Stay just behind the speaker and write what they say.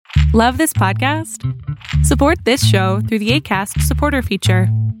Love this podcast? Support this show through the Acast supporter feature.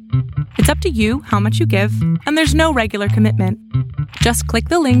 It's up to you how much you give, and there's no regular commitment. Just click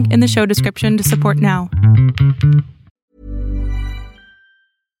the link in the show description to support now.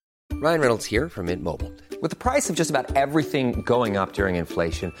 Ryan Reynolds here from Mint Mobile. With the price of just about everything going up during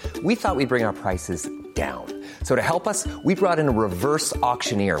inflation, we thought we'd bring our prices down. So to help us, we brought in a reverse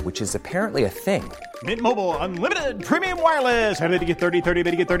auctioneer, which is apparently a thing. Mint Mobile Unlimited Premium Wireless. How to get 30, 30,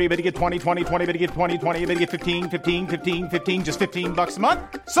 bit to get 30, bit to get 20, 20, 20, bit to get 20, 20, bit to get 15, 15, 15, 15, just $15 a month?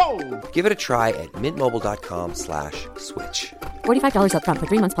 Sold! Give it a try at mintmobile.com/switch. $45 up front for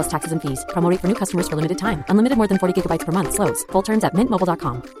 3 months plus taxes and fees. Promo rate for new customers for limited time. Unlimited more than 40 gigabytes per month. Slows full terms at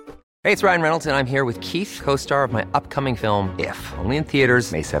mintmobile.com. Hey, it's Ryan Reynolds, and I'm here with Keith, co-star of my upcoming film, If, only in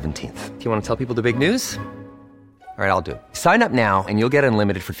theaters May 17th. Do you want to tell people the big news? All right, I'll do it. Sign up now and you'll get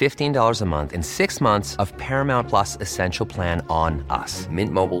unlimited for $15 a month and 6 months of Paramount Plus Essential Plan on us.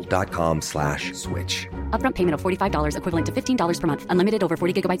 mintmobile.com/switch. Upfront payment of $45 equivalent to $15 per month. Unlimited over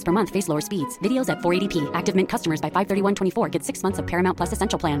 40 gigabytes per month. Face lower speeds. Videos at 480p. Active Mint customers by 531.24 get 6 months of Paramount Plus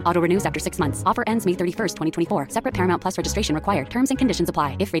Essential Plan. Auto renews after 6 months. Offer ends May 31st, 2024. Separate Paramount Plus registration required. Terms and conditions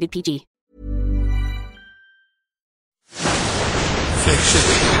apply if rated PG. Fiction,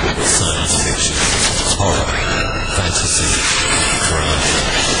 science fiction, horror, fantasy, crime,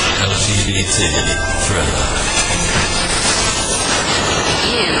 LGBT, thriller.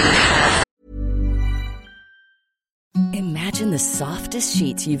 Imagine the softest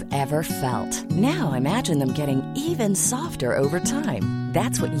sheets you've ever felt. Now imagine them getting even softer over time.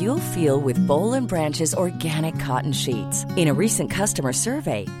 That's what you'll feel with Boll & Branch's organic cotton sheets. In a recent customer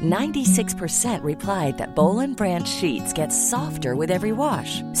survey, 96% replied that Boll & Branch sheets get softer with every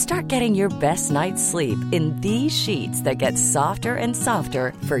wash. Start getting your best night's sleep in these sheets that get softer and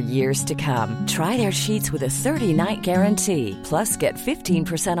softer for years to come. Try their sheets with a 30-night guarantee. Plus, get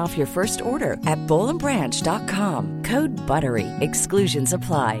 15% off your first order at bollandbranch.com. Code BUTTERY. Exclusions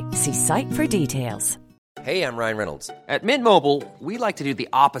apply. See site for details. Hey, I'm Ryan Reynolds. At Mint Mobile, we like to do the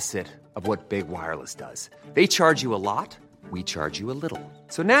opposite of what Big Wireless does. They charge you a lot, we charge you a little.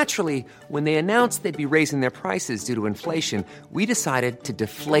 So naturally, when they announced they'd be raising their prices due to inflation, we decided to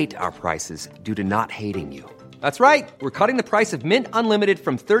deflate our prices due to not hating you. That's right. We're cutting the price of Mint Unlimited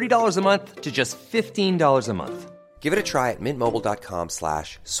from $30 a month to just $15 a month. Give it a try at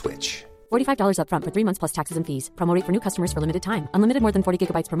mintmobile.com/switch. $45 up front for 3 months plus taxes and fees. Promo rate for new customers for limited time. Unlimited more than 40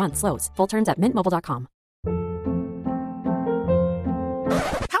 gigabytes per month. Slows full terms at mintmobile.com.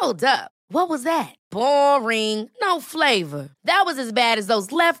 Hold up. What was that? Boring. No flavor. That was as bad as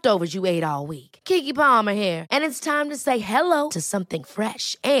those leftovers you ate all week. Keke Palmer here, and it's time to say hello to something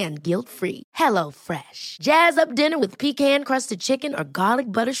fresh and guilt-free. Hello Fresh. Jazz up dinner with pecan-crusted chicken or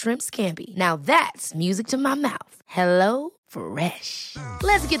garlic butter shrimp scampi. Now that's music to my mouth. Hello Fresh.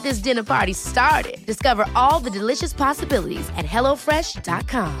 Let's get this dinner party started. Discover all the delicious possibilities at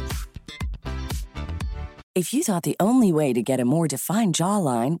hellofresh.com. If you thought the only way to get a more defined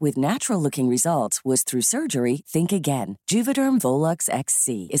jawline with natural-looking results was through surgery, think again. Juvederm Volux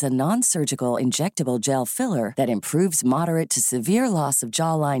XC is a non-surgical injectable gel filler that improves moderate to severe loss of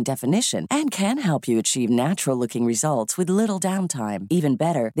jawline definition and can help you achieve natural-looking results with little downtime. Even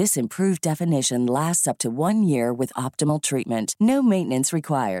better, this improved definition lasts up to 1 year with optimal treatment. No maintenance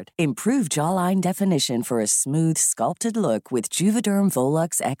required. Improve jawline definition for a smooth, sculpted look with Juvederm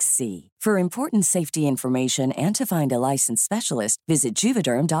Volux XC. For important safety information and to find a licensed specialist, visit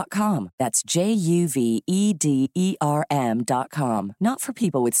Juvederm.com. That's JUVEDERM.com. Not for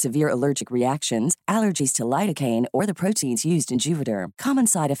people with severe allergic reactions, allergies to lidocaine, or the proteins used in Juvederm. Common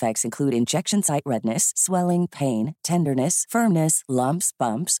side effects include injection site redness, swelling, pain, tenderness, firmness, lumps,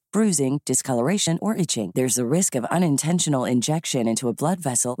 bumps, bruising, discoloration, or itching. There's a risk of unintentional injection into a blood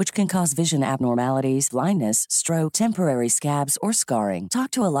vessel, which can cause vision abnormalities, blindness, stroke, temporary scabs, or scarring.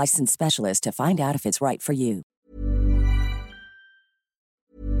 Talk to a licensed specialist to find out if it's right for you.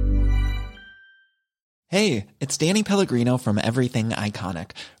 Hey, it's Danny Pellegrino from Everything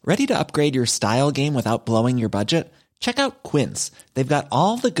Iconic. Ready to upgrade your style game without blowing your budget? Check out Quince. They've got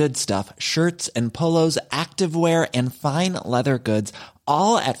all the good stuff, shirts and polos, activewear, and fine leather goods,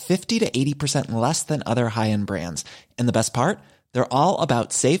 all at 50 to 80% less than other high-end brands. And the best part? They're all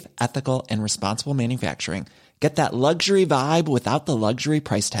about safe, ethical, and responsible manufacturing. Get that luxury vibe without the luxury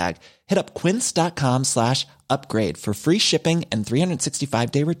price tag. Hit up quince.com/upgrade for free shipping and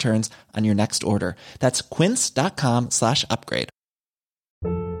 365-day returns on your next order. That's quince.com/upgrade.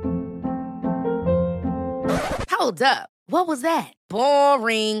 Hold up. What was that?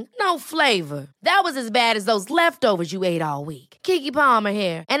 Boring. No flavor. That was as bad as those leftovers you ate all week. Keke Palmer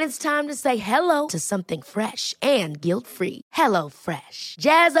here, and it's time to say hello to something fresh and guilt-free. Hello Fresh.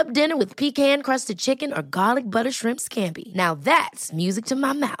 Jazz up dinner with pecan-crusted chicken or garlic butter shrimp scampi. Now that's music to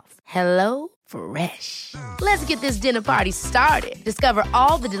my mouth. Hello Fresh. Let's get this dinner party started. Discover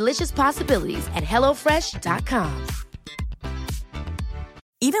all the delicious possibilities at hellofresh.com.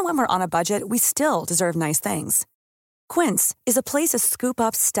 Even when we're on a budget, we still deserve nice things. Quince is a place to scoop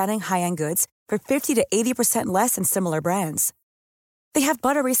up stunning high-end goods for 50 to 80% less than similar brands. They have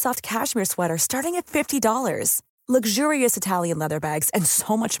buttery soft cashmere sweaters starting at $50, luxurious Italian leather bags, and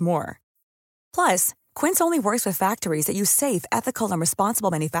so much more. Plus, Quince only works with factories that use safe, ethical, and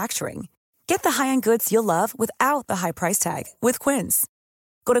responsible manufacturing. Get the high-end goods you'll love without the high price tag with Quince.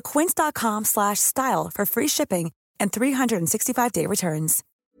 Go to quince.com/style for free shipping and 365-day returns.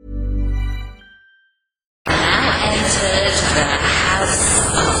 Entered the House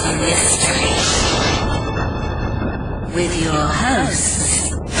of Mystery with your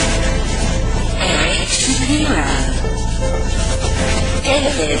hosts, Eric Shapiro,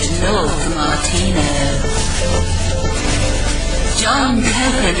 David North Martino, John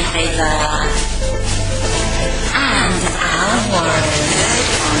Copenhaver, and Al Warren.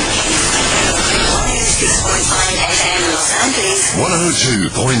 106.5 FM Los Angeles,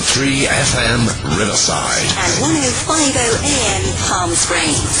 102.3 FM Riverside, and 105.0 AM Palm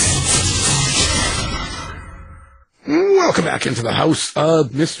Springs. Welcome back into the House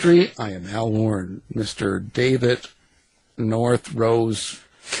of Mystery. I am Al Warren, Mr. David North Rose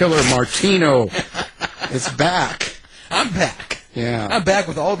Killer Martino is back. I'm back. Yeah. I'm back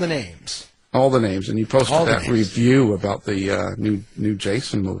with all the names. All the names. And you posted that review about the new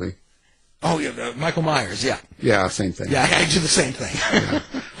Jason movie. Oh, yeah, Michael Myers, yeah. Yeah, same thing. Yeah, I do the same thing. Yeah.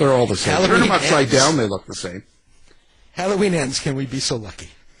 They're all the same. Halloween Turn them upside ends. down, they look the same. Halloween ends, can we be so lucky?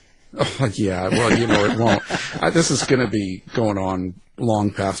 Oh, yeah, well, you know, it won't. This is going to be going on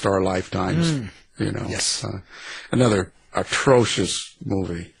long past our lifetimes, you know. Yes. Another atrocious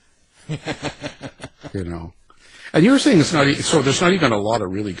movie, you know. And you were saying it's not, so there's not even a lot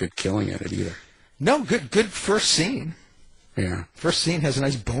of really good killing in it either. No, good first scene. Yeah. First scene has a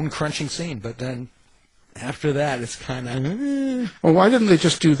nice bone-crunching scene, but then after that, it's kind of... Well, why didn't they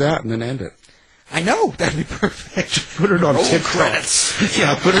just do that and then end it? I know, that'd be perfect. Put it on Roll TikTok. credits.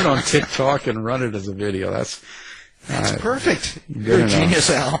 Yeah, put it on TikTok and run it as a video. That's perfect. You're a genius,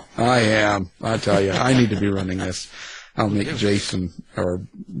 Al. I am. I tell you, I need to be running this. I'll make Jason or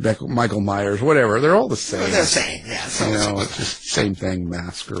Michael Myers, whatever. They're all the same. They're the same, yeah. You know, it's just same thing,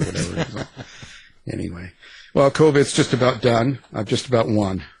 mask or whatever. So, anyway. Well, COVID's just about done. I've just about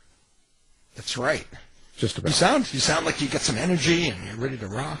won. That's right. Just about. You sound like you got some energy and you're ready to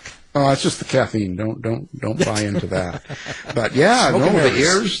rock. Oh, it's just the caffeine. Don't buy into that. But yeah, no,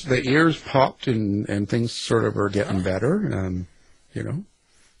 the ears popped and things sort of are getting better. You know,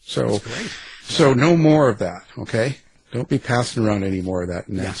 so no more of that. Okay, don't be passing around any more of that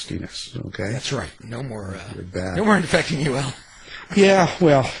nastiness. Okay, that's right. No more. Bad. No more infecting you, Al. Yeah.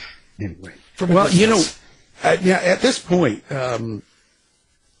 Well, anyway. Well, you know, at this point,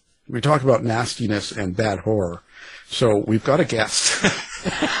 we talk about nastiness and bad horror. So we've got a guest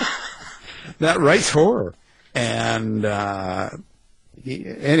that writes horror, and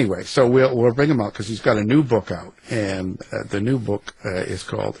anyway, so we'll bring him out because he's got a new book out, and the new book is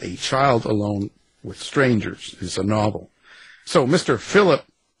called "A Child Alone with Strangers." It's a novel. So, Mr. Philip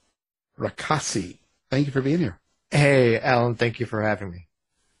Rakasi, thank you for being here. Hey, Alan, thank you for having me.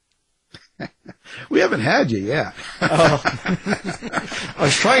 We haven't had you yet. I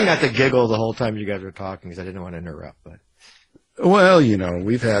was trying not to giggle the whole time you guys were talking because I didn't want to interrupt. But well, you know,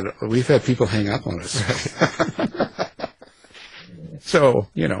 we've had people hang up on us. So,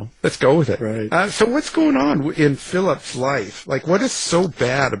 you know, let's go with it. Right. So what's going on in Philip's life? Like, what is so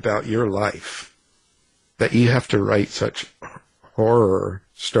bad about your life that you have to write such horror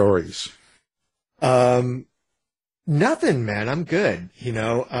stories? Nothing, man. I'm good. You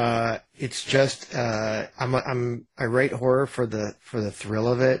know, it's just I write horror for the thrill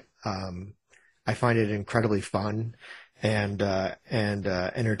of it. I find it incredibly fun and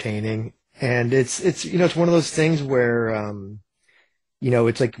entertaining. And it's you know, it's one of those things where you know,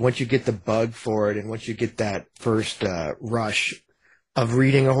 it's like once you get the bug for it and once you get that first rush of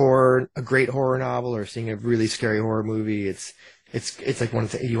reading a great horror novel or seeing a really scary horror movie, it's like one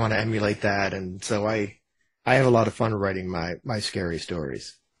thing you want to emulate that. And so I have a lot of fun writing my scary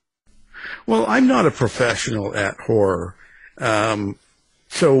stories. Well, I'm not a professional at horror.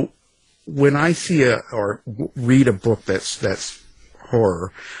 So when I see or read a book that's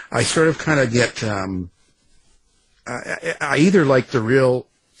horror, I sort of kind of get I either like the real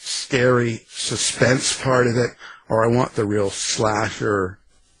scary suspense part of it, or I want the real slasher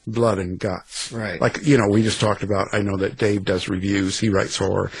blood and guts. Right. Like, we just talked about, I know that Dave does reviews, he writes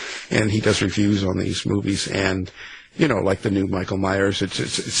horror, and he does reviews on these movies, and, like the new Michael Myers,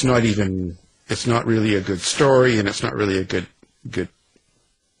 it's not really a good story, and it's not really a good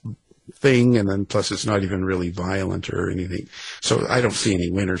thing, and then plus it's not even really violent or anything. So I don't see any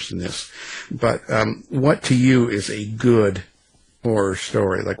winners in this. But what to you is a good horror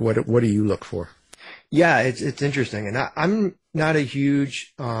story? Like, what do you look for? Yeah, it's interesting, and I'm not a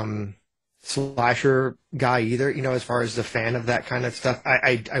huge slasher guy either. As far as the fan of that kind of stuff,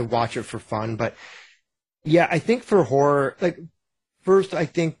 I watch it for fun. But yeah, I think for horror, first, I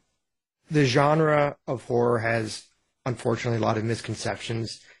think the genre of horror has unfortunately a lot of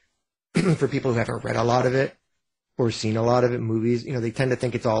misconceptions for people who haven't read a lot of it or seen a lot of it. Movies, they tend to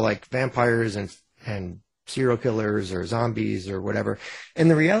think it's all like vampires and serial killers or zombies or whatever.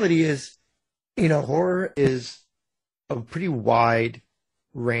 And the reality is, horror is a pretty wide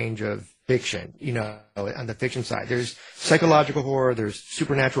range of fiction, on the fiction side. There's psychological horror, there's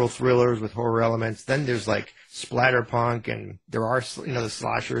supernatural thrillers with horror elements, then there's like splatterpunk, and there are, the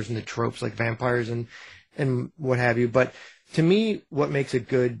slashers and the tropes like vampires and what have you. But to me, what makes a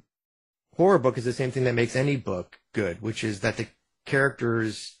good horror book is the same thing that makes any book good, which is that the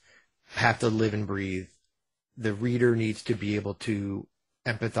characters have to live and breathe. The reader needs to be able to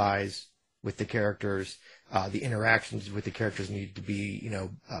empathize with the characters. The interactions with the characters need to be,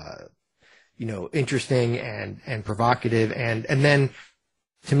 interesting and provocative. And then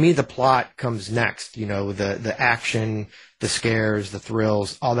to me, the plot comes next, the action, the scares, the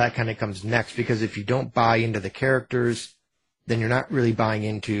thrills, all that kind of comes next, because if you don't buy into the characters, then you're not really buying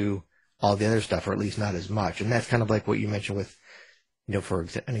into all the other stuff, or at least not as much. And that's kind of like what you mentioned with, for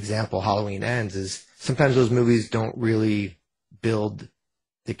an example, Halloween Ends, is sometimes those movies don't really build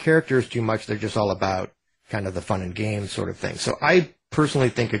the characters too much. They're just all about kind of the fun and games sort of thing. So I personally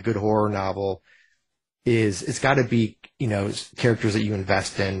think a good horror novel it's got to be, characters that you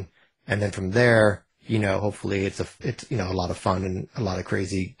invest in. And then from there, hopefully it's a lot of fun and a lot of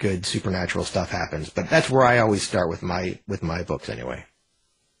crazy, good supernatural stuff happens. But that's where I always start with my books anyway.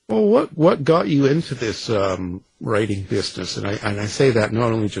 Well, what got you into this writing business? And I say that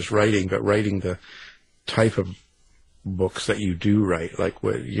not only just writing, but writing the type of books that you do write. Like,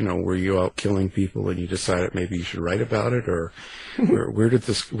 were you out killing people and you decided maybe you should write about it, or where did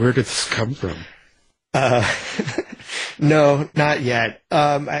this come from? No, not yet.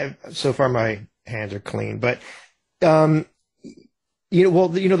 So far my hands are clean, but the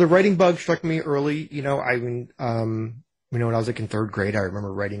writing bug struck me early. When I was in third grade, I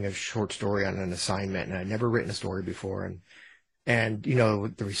remember writing a short story on an assignment, and I'd never written a story before. And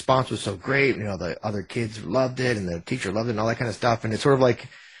the response was so great. The other kids loved it, and the teacher loved it, and all that kind of stuff. And it's sort of like,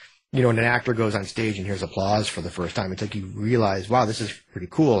 when an actor goes on stage and hears applause for the first time, it's like you realize, wow, this is pretty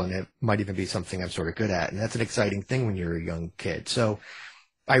cool, and it might even be something I'm sort of good at. And that's an exciting thing when you're a young kid. So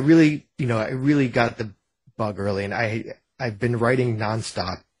I really got the bug early, and I've been writing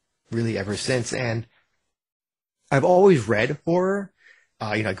nonstop really ever since. And I've always read horror.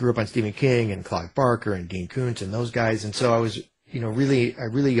 I grew up on Stephen King and Clive Barker and Dean Koontz and those guys. And so I was, I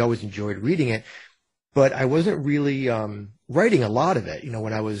really always enjoyed reading it, but I wasn't really, writing a lot of it.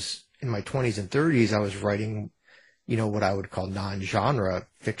 When I was in my 20s and 30s, I was writing, what I would call non-genre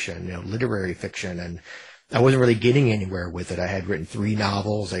fiction, literary fiction. And I wasn't really getting anywhere with it. I had written 3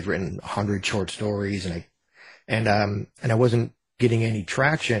 novels. I'd written 100 short stories, and I wasn't getting any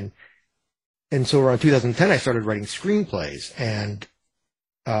traction. And so around 2010, I started writing screenplays, and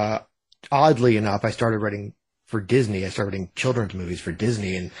oddly enough, I started writing for Disney. I started writing children's movies for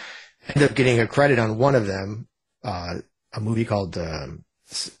Disney, and ended up getting a credit on one of them, a movie called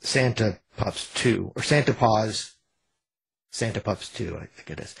Santa Pups 2, or Santa Pups 2, I think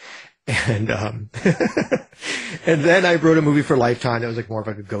it is. And and then I wrote a movie for Lifetime that was like more of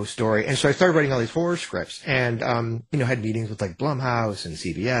like a ghost story. And so I started writing all these horror scripts, and had meetings with like Blumhouse and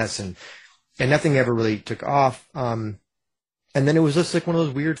CBS, and nothing ever really took off. And then it was just like one of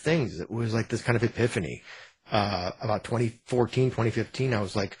those weird things. It was like this kind of epiphany. About 2014, 2015, I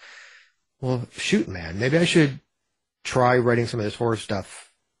was like, well, shoot, man, maybe I should try writing some of this horror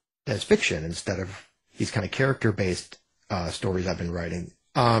stuff as fiction instead of these kind of character-based stories I've been writing.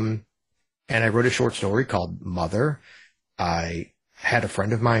 And I wrote a short story called Mother. I had a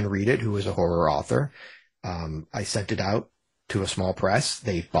friend of mine read it who was a horror author. I sent it out to a small press.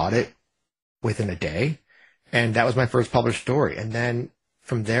 They bought it within a day, and that was my first published story. And then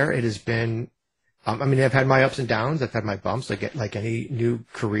from there, it has been I mean, I've had my ups and downs. I've had my bumps, like any new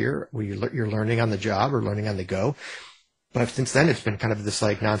career where you're learning on the job or learning on the go. But since then, it's been kind of this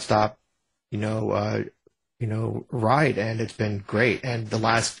like nonstop, ride, and it's been great. And the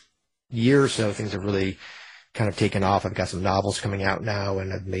last year or so, things have really kind of taken off. I've got some novels coming out now,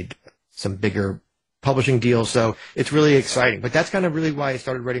 and I've made some bigger publishing deals. So it's really exciting. But that's kind of really why I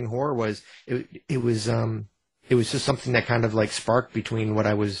started writing horror. Was it was just something that kind of like sparked between what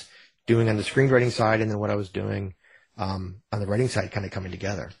I was doing on the screenwriting side and then what I was doing on the writing side, kind of coming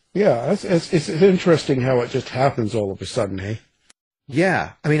together. Yeah, it's interesting how it just happens all of a sudden, eh?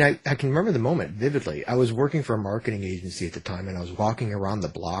 Yeah. I mean, I can remember the moment vividly. I was working for a marketing agency at the time, and I was walking around the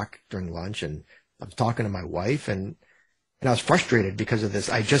block during lunch, and I was talking to my wife, and I was frustrated because of this.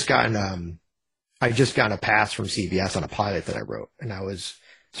 I just gotten a pass from CBS on a pilot that I wrote, and I was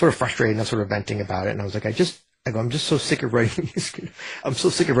sort of frustrated and sort of venting about it. And I was like, I'm just so sick of writing. I'm so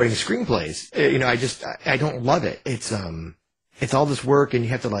sick of writing screenplays. I don't love it. It's all this work, and you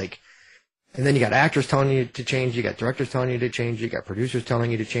have to and then you got actors telling you to change, you got directors telling you to change, you got producers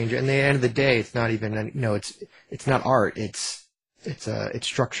telling you to change it. And at the end of the day, it's not even, it's not art. It's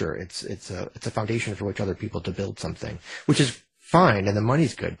structure. It's a foundation for which other people to build something, which is fine, and the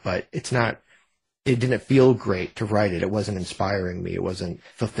money's good, but it didn't feel great to write it. It wasn't inspiring me. It wasn't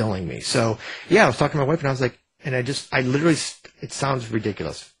fulfilling me. So yeah, I was talking to my wife, and I was like, it sounds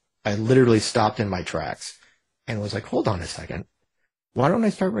ridiculous. I literally stopped in my tracks and was like, hold on a second. Why don't I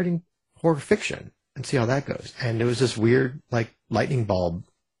start writing horror fiction and see how that goes? And it was this weird, like, lightning bulb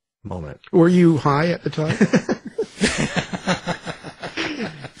moment. Were you high at the time?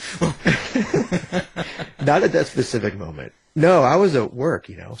 Not at that specific moment. No, I was at work,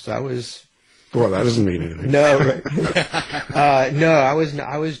 so I was... Well, that doesn't mean anything. No, right. No, I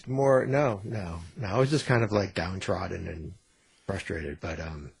was more, no, I was just kind of like downtrodden and frustrated,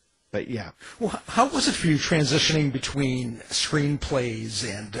 but yeah. Well, how was it for you transitioning between screenplays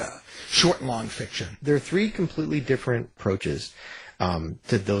and short and long fiction? There are three completely different approaches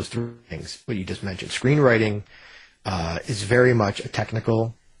to those three things, what you just mentioned. Screenwriting is very much a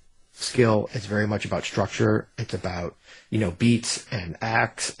technical skill. It's very much about structure. It's about, beats and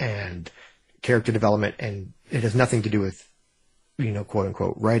acts and character development, and it has nothing to do with, quote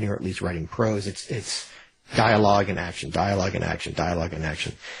unquote, writing, or at least writing prose. It's dialogue and action, dialogue and action, dialogue and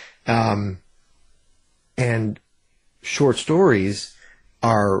action. And short stories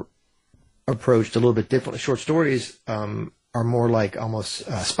are approached a little bit differently. Short stories are more like almost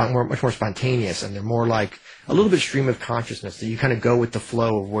much more spontaneous, and they're more like a little bit stream of consciousness, that you kind of go with the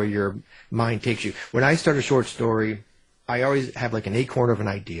flow of where your mind takes you. When I start a short story, I always have like an acorn of an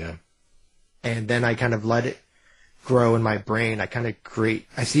idea, and then I kind of let it grow in my brain. I kind of create.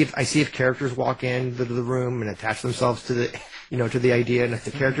 I see if characters walk into the room and attach themselves to the to the idea, and if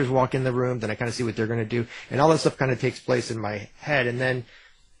the characters walk in the room, then I kind of see what they're going to do, and all that stuff kind of takes place in my head. And then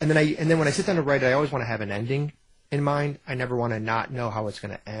when I sit down to write, I always want to have an ending in mind. I never want to not know how it's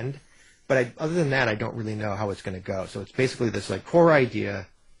going to end. But other than that, I don't really know how it's going to go. So it's basically this like core idea,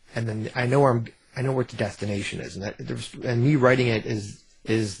 and then I know what the destination is, and me writing it is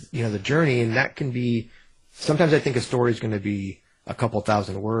the journey, and that can be, sometimes I think a story is going to be a couple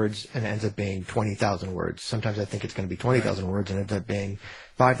thousand words and it ends up being 20,000 words. Sometimes I think it's going to be 20,000 words and it ends up being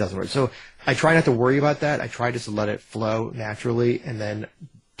 5,000 words. So I try not to worry about that. I try just to let it flow naturally and then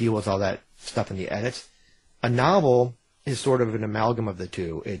deal with all that stuff in the edits. A novel is sort of an amalgam of the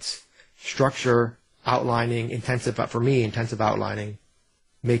two. It's structure, outlining, intensive outlining,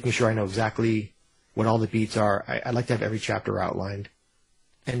 making sure I know exactly what all the beats are. I like to have every chapter outlined.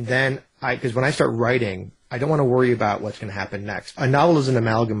 And then because when I start writing, I don't want to worry about what's going to happen next. A novel is an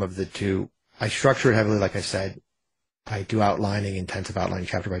amalgam of the two. I structure it heavily, like I said. I do outlining, intensive outlining,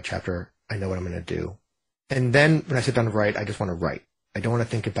 chapter by chapter. I know what I'm going to do. And then when I sit down to write, I just want to write. I don't want to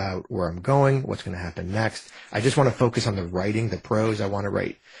think about where I'm going, what's going to happen next. I just want to focus on the writing, the prose. I want to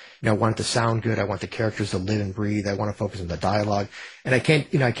write. I want it to sound good. I want the characters to live and breathe. I want to focus on the dialogue. And I can't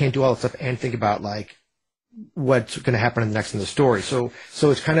do all that stuff and think about like what's going to happen next in the story. So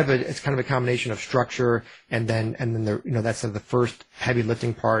it's kind of a combination of structure and then that's the first heavy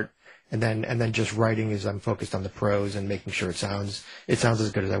lifting part, and then just writing is I'm focused on the prose and making sure it sounds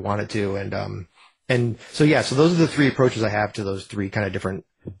as good as I want it to, and so those are the three approaches I have to those three kind of different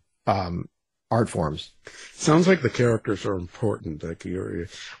art forms. Sounds like the characters are important. Like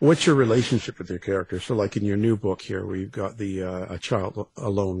what's your relationship with your characters? So like in your new book here, where you've got A Child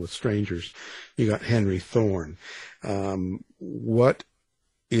Alone with Strangers, you got Henry Thorne. What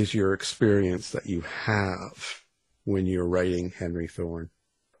is your experience that you have when you're writing Henry Thorne?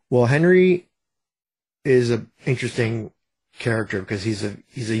 Well, Henry is an interesting character because he's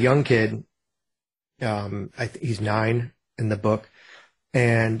a young kid He's 9 in the book,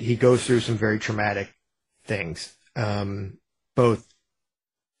 and he goes through some very traumatic things, both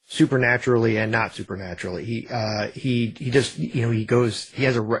supernaturally and not supernaturally. He just, he goes, he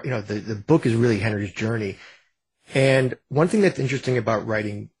has the book is really Henry's journey. And one thing that's interesting about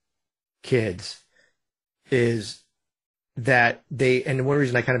writing kids is that and one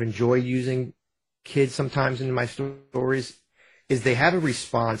reason I kind of enjoy using kids sometimes in my stories is they have a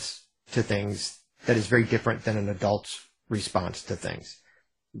response to things that is very different than an adult's response to things.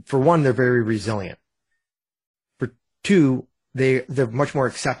 For one, they're very resilient. For two, they're much more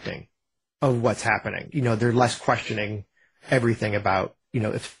accepting of what's happening. They're less questioning everything about,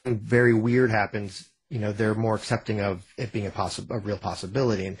 if something very weird happens, they're more accepting of it being a real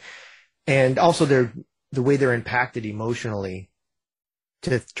possibility. And also the way they're impacted emotionally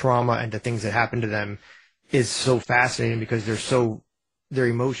to trauma and to things that happen to them is so fascinating because their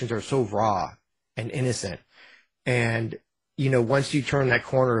emotions are so raw and innocent. And, once you turn that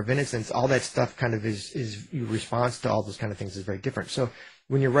corner of innocence, all that stuff kind of is your response to all those kind of things is very different. So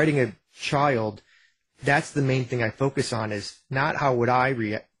when you're writing a child, that's the main thing I focus on is not how would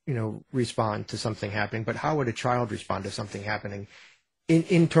I respond to something happening, but how would a child respond to something happening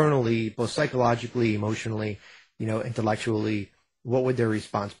internally, both psychologically, emotionally, intellectually. What would their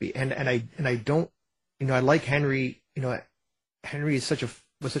response be? And I don't, I like Henry. Henry was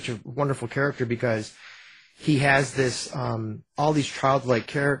such a wonderful character because he has this all these childlike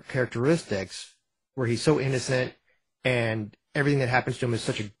characteristics where he's so innocent, and everything that happens to him is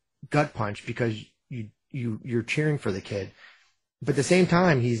such a gut punch because you're cheering for the kid, but at the same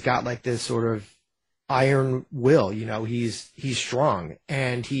time he's got like this sort of iron will. He's strong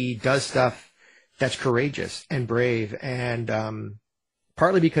and he does stuff that's courageous and brave, and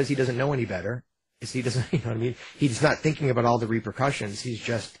partly because he doesn't know any better. He doesn't, he's not thinking about all the repercussions. He's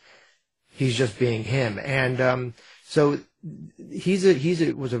just being him. And so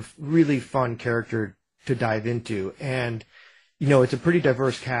it was a really fun character to dive into. And it's a pretty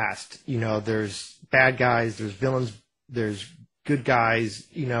diverse cast. There's bad guys, there's villains, there's good guys.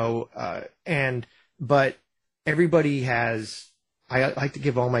 But everybody has. I like to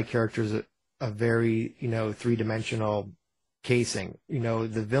give all my characters a very three-dimensional casing.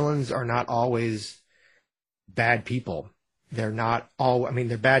 The villains are not always bad people. They're not all,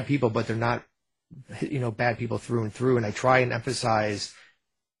 they're bad people, but they're not, bad people through and through. And I try and emphasize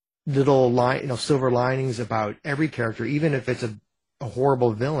little silver linings about every character, even if it's a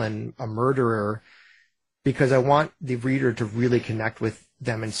horrible villain, a murderer, because I want the reader to really connect with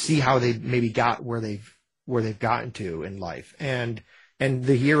them and see how they maybe got where they've gotten to in life. And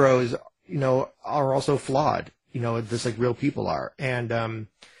the heroes, are also flawed, just like real people are. And,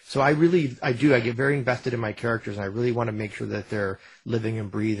 so I get very invested in my characters, and I really want to make sure that they're living and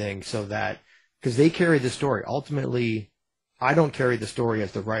breathing because they carry the story. Ultimately, I don't carry the story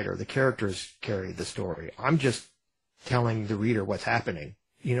as the writer. The characters carry the story. I'm just telling the reader what's happening.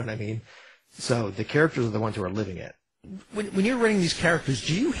 You know what I mean? So the characters are the ones who are living it. When you're writing these characters,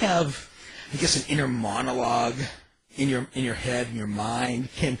 do you have, I guess, an inner monologue in your head, in your mind?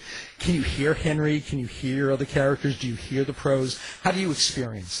 Can you hear Henry? Can you hear other characters? Do you hear the prose? How do you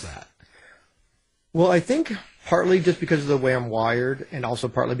experience that? Well, I think partly just because of the way I'm wired, and also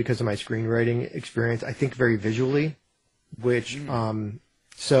partly because of my screenwriting experience, I think very visually, which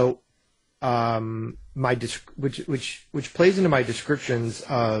which plays into my descriptions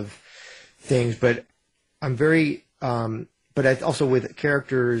of things. But I'm very but I also with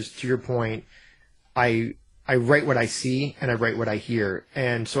characters, to your point, I write what I see and I write what I hear.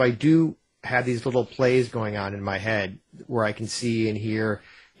 And so I do have these little plays going on in my head where I can see and hear,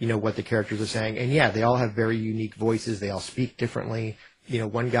 what the characters are saying. And yeah, they all have very unique voices. They all speak differently.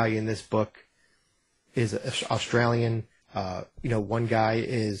 One guy in this book is Australian. One guy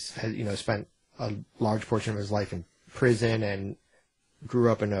has spent a large portion of his life in prison and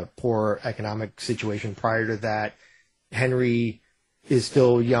grew up in a poor economic situation prior to that. Henry is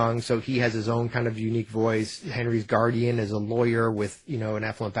still young, so he has his own kind of unique voice. Henry's guardian is a lawyer with, an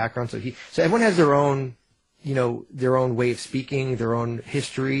affluent background. So everyone has their own way of speaking, their own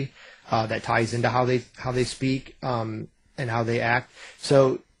history, that ties into how they speak, and how they act.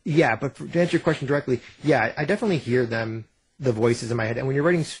 So yeah, but to answer your question directly, yeah, I definitely hear them, the voices in my head. And when you're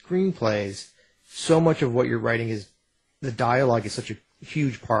writing screenplays, so much of what you're writing is the dialogue is such a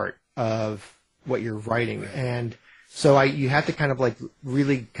huge part of what you're writing. And so you have to kind of like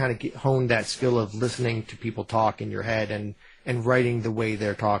really kind of hone that skill of listening to people talk in your head and writing the way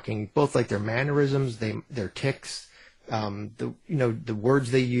they're talking, both like their mannerisms, their tics, the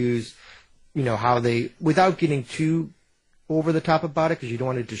words they use, how they, without getting too over the top about it, because you don't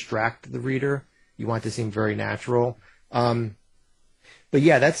want to distract the reader. You want it to seem very natural. But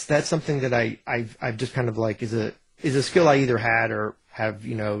yeah, that's something that I've just kind of like is a skill I either had or have,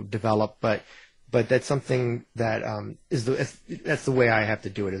 developed, but that's something that that's the way I have to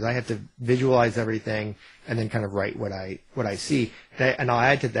do it, is I have to visualize everything and then kind of write what I see. And I'll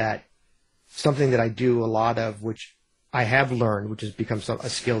add to that something that I do a lot of, which I have learned, which has become a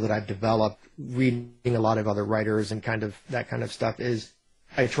skill that I've developed reading a lot of other writers and kind of that kind of stuff, is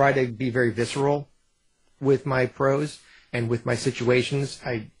I try to be very visceral with my prose and with my situations.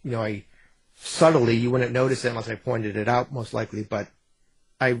 I subtly, you wouldn't notice it unless I pointed it out, most likely, but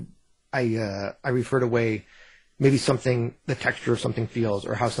I refer to way maybe something, the texture of something feels,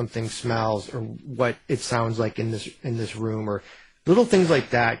 or how something smells, or what it sounds like in this room, or little things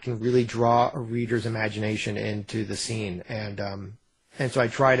like that can really draw a reader's imagination into the scene. And so I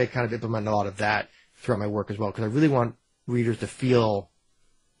try to kind of implement a lot of that throughout my work as well, because I really want readers to feel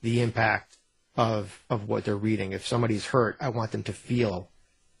the impact of what they're reading. If somebody's hurt, I want them to feel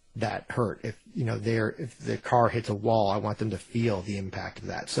that hurt. If the car hits a wall, I want them to feel the impact of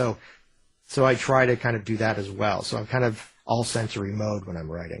that. So I try to kind of do that as well. So I'm kind of all sensory mode when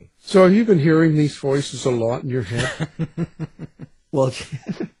I'm writing. So have you been hearing these voices a lot in your head? Well,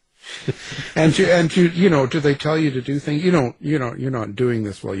 and do they tell you to do things? You're not doing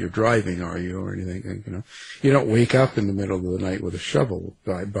this while you're driving, are you, or anything? You don't wake up in the middle of the night with a shovel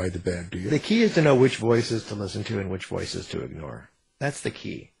by the bed, do you? The key is to know which voices to listen to and which voices to ignore. That's the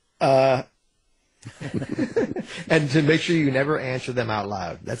key. And to make sure you never answer them out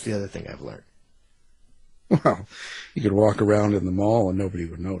loud. That's the other thing I've learned. Well, you could walk around in the mall and nobody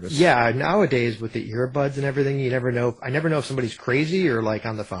would notice. Yeah, nowadays with the earbuds and everything, you never know. I never know if somebody's crazy or like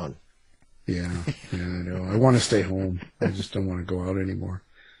on the phone. Yeah, I know. I want to stay home. I just don't want to go out anymore.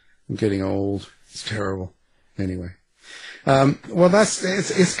 I'm getting old. It's terrible. Anyway. Well,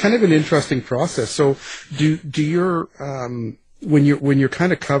 it's kind of an interesting process. So do your, when you're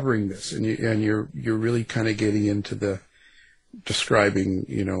kind of covering this and you're really kind of getting into the describing,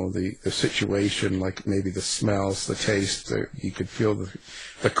 the situation, like maybe the smells, the taste, you could feel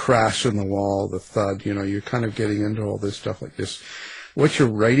the crash in the wall, the thud, you're kind of getting into all this stuff like this. What's your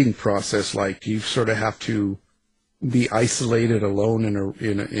writing process like? Do you sort of have to be isolated alone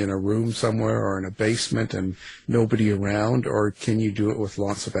in a room somewhere or in a basement and nobody around, or can you do it with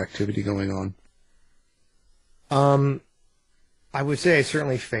lots of activity going on? I would say I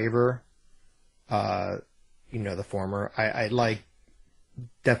certainly favor, the former. I like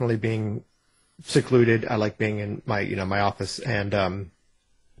definitely being secluded. I like being in my, my office and,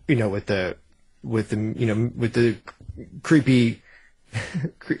 with the creepy,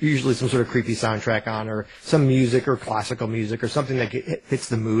 usually some sort of creepy soundtrack on, or some music or classical music or something that fits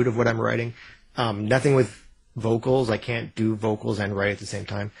the mood of what I'm writing. Nothing with vocals. I can't do vocals and write at the same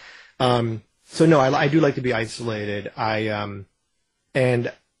time. So no, I do like to be isolated. I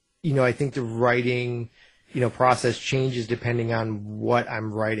think the writing, process changes depending on what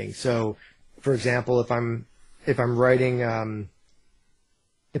I'm writing. So, for example, if I'm writing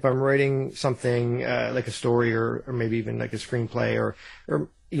something like a story or maybe even like a screenplay or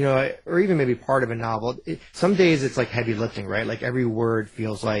even maybe part of a novel, some days it's like heavy lifting, right? Like every word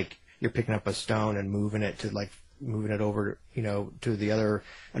feels like you're picking up a stone and moving it over, to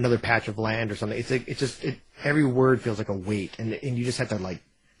another patch of land or something. Every word feels like a weight, and you just have to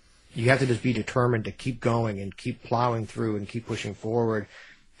you have to just be determined to keep going and keep plowing through and keep pushing forward.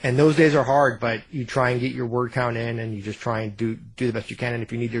 And those days are hard, but you try and get your word count in, and you just try and do the best you can. And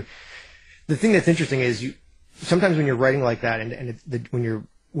if you need to, the thing that's interesting is sometimes when you're writing like that,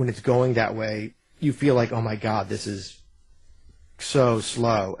 when it's going that way, you feel like, oh my God, this is so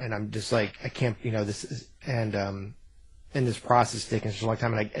slow, and I'm just like, I can't, this is, and this process is taking such a long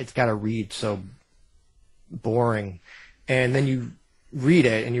time, and it's got to read so boring. And then you read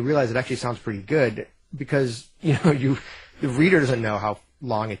it and you realize it actually sounds pretty good because, the reader doesn't know how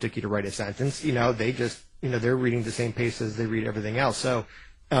long it took you to write a sentence. They just, they're reading the same pace as they read everything else. So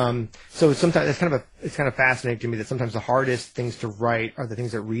sometimes it's kind of fascinating to me that sometimes the hardest things to write are the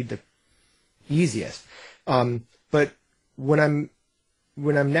things that read the easiest. But when I'm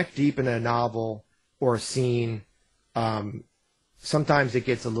neck deep in a novel or a scene, sometimes it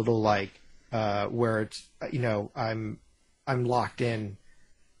gets a little where it's, I'm locked in,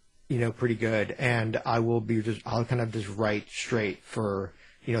 pretty good, and I'll kind of just write straight for,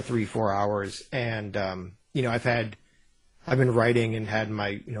 3-4 hours. And, I've been writing and had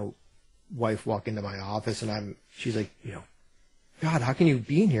my, wife walk into my office, and she's like, God, how can you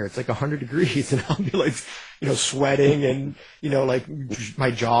be in here? It's like 100 degrees. And I'll be like, sweating and, my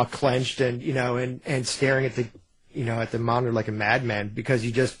jaw clenched and, and staring at the, at the monitor like a madman because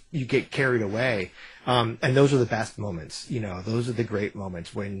you get carried away. And those are the best moments. Those are the great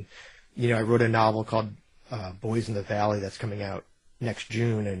moments when, I wrote a novel called Boys in the Valley that's coming out next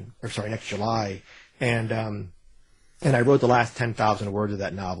July. And I wrote the last 10,000 words of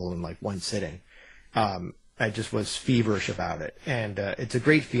that novel in like one sitting. I just was feverish about it, and it's a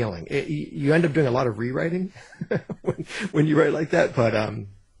great feeling. You end up doing a lot of rewriting when you write like that, but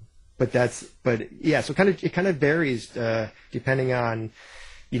yeah. So it kind of varies depending on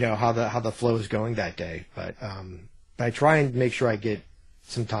how the flow is going that day. But I try and make sure I get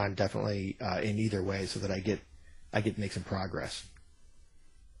some time definitely in either way, so that I get make some progress.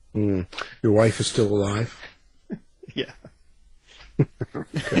 Your wife is still alive? Yeah.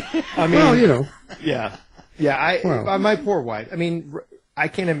 Okay. I mean, yeah. Yeah, my poor wife. I mean, I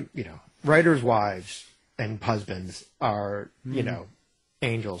can't, writers' wives and husbands are,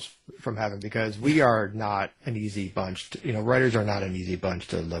 angels from heaven, because we are not an easy bunch. Writers are not an easy bunch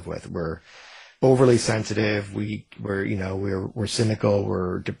to live with. We're overly sensitive. We're cynical.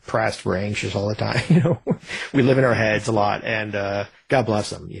 We're depressed. We're anxious all the time. We live in our heads a lot, and God bless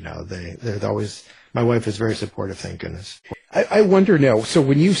them. They're always. My wife is very supportive. Thank goodness. I wonder now. So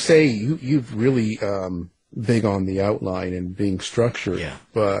when you say you've really big on the outline and being structured,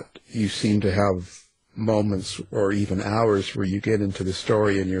 but you seem to have moments or even hours where you get into the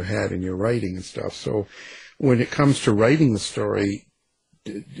story in your head and you're writing and stuff. So when it comes to writing the story,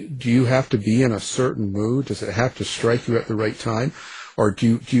 do you have to be in a certain mood? Does it have to strike you at the right time? Or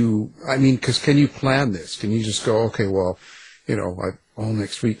do you, because can you plan this? Can you just go, okay, well, all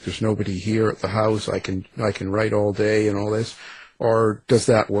next week there's nobody here at the house. I can write all day and all this. Or does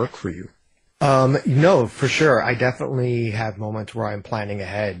that work for you? No, for sure. I definitely have moments where I'm planning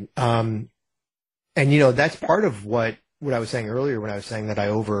ahead. And that's part of what I was saying earlier when I was saying that I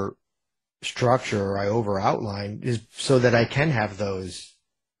over structure or I over outline, is so that I can have those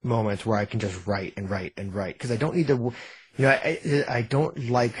moments where I can just write and write and write. Cause I don't need to, I don't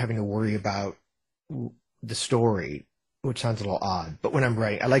like having to worry about the story, which sounds a little odd, but when I'm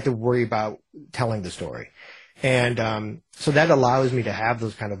writing, I like to worry about telling the story. And so that allows me to have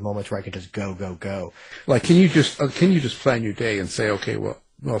those kind of moments where I can just go. Like, can you just plan your day and say, okay,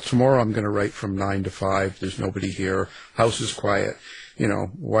 well, tomorrow I'm going to write from 9 to 5. There's nobody here. House is quiet.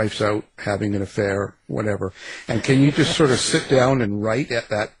 Wife's out having an affair, whatever. And can you just sort of sit down and write at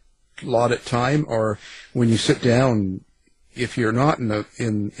that allotted time? Or when you sit down, if you're not in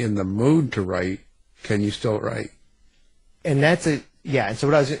the mood to write, can you still write? And that's it. Yeah. And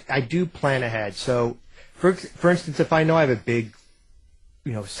so I do plan ahead. So, For instance, if I know I have a big,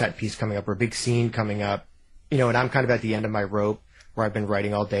 set piece coming up or a big scene coming up, and I'm kind of at the end of my rope where I've been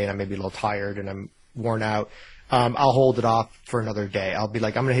writing all day and I'm maybe a little tired and I'm worn out, I'll hold it off for another day. I'll be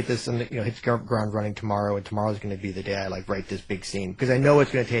like, I'm going to hit this and, hit the ground running tomorrow, and tomorrow's going to be the day I write this big scene, because I know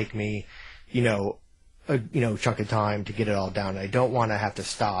it's going to take me, a chunk of time to get it all down. I don't want to have to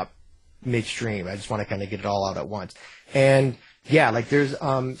stop midstream. I just want to kind of get it all out at once. And yeah, there's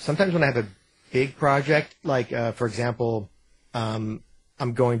sometimes when I have a big project, for example, I'm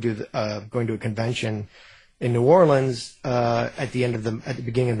going to a convention in New Orleans at the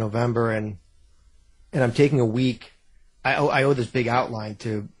beginning of November, and I'm taking a week. I owe this big outline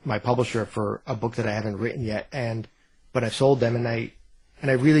to my publisher for a book that I haven't written yet, but I've sold them, and I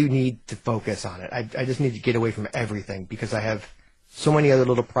really need to focus on it. I just need to get away from everything, because I have so many other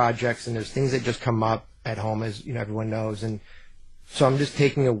little projects, and there's things that just come up at home, as everyone knows, and so I'm just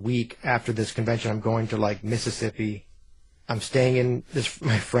taking a week after this convention. I'm going to Mississippi. I'm staying in this.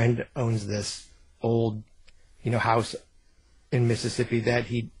 My friend owns this old, house in Mississippi that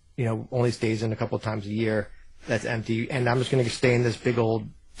he, only stays in a couple of times a year. That's empty, and I'm just going to stay in this big old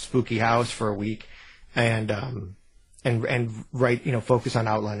spooky house for a week, and write. Focus on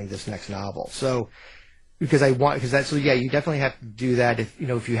outlining this next novel. So, you definitely have to do that if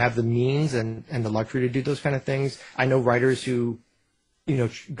you have the means and the luxury to do those kind of things. I know writers who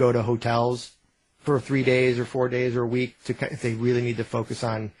go to hotels for 3 days or 4 days or a week if they really need to focus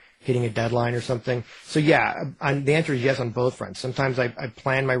on hitting a deadline or something. So yeah, the answer is yes on both fronts. Sometimes I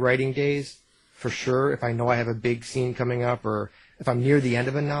plan my writing days for sure if I know I have a big scene coming up, or if I'm near the end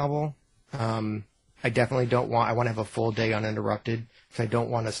of a novel. I definitely I want to have a full day uninterrupted, because I don't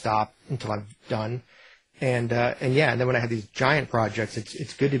want to stop until I'm done. And then when I have these giant projects,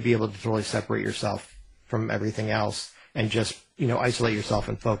 it's good to be able to totally separate yourself from everything else and just, isolate yourself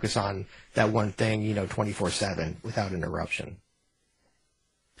and focus on that one thing, 24/7 without interruption.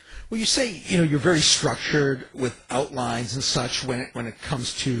 Well, you say, you're very structured with outlines and such when it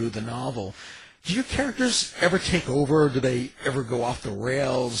comes to the novel. Do your characters ever take over? Do they ever go off the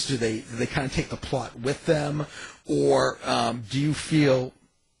rails? Do they kind of take the plot with them? Or do you feel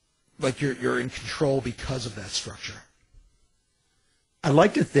like you're in control because of that structure? I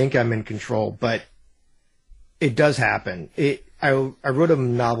like to think I'm in control, but it does happen. I wrote a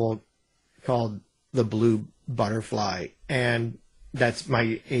novel called The Blue Butterfly, and that's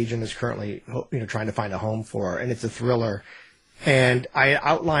my agent is currently trying to find a home for, and it's a thriller. And I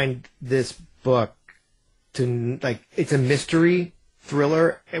outlined this book to it's a mystery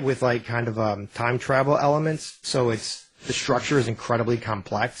thriller with kind of time travel elements. So the structure is incredibly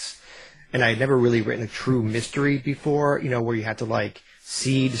complex, and I had never really written a true mystery before. Where you had to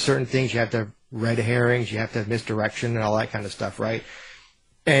seed certain things, you have to have red herrings, you have to have misdirection and all that kind of stuff, right?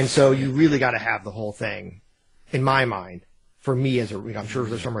 And so you really got to have the whole thing, in my mind. For me, as I'm sure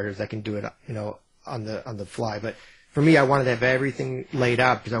there's some writers that can do it, on the fly, but for me, I wanted to have everything laid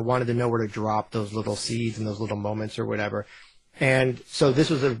out because I wanted to know where to drop those little seeds and those little moments or whatever. And so this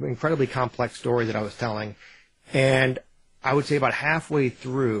was an incredibly complex story that I was telling, and I would say about halfway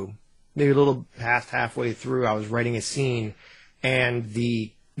through, maybe a little past halfway through, I was writing a scene, and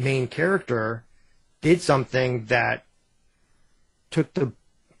the main character did something that took the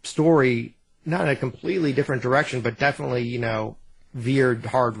story not in a completely different direction, but definitely, veered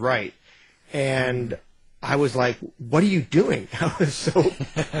hard right. And I was like, what are you doing? I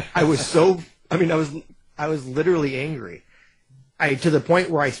was literally angry. To the point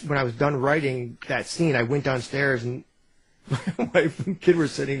where when I was done writing that scene, I went downstairs and my kid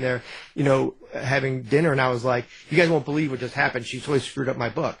was sitting there, having dinner, and I was like, you guys won't believe what just happened. She totally screwed up my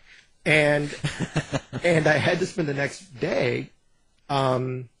book. And I had to spend the next day,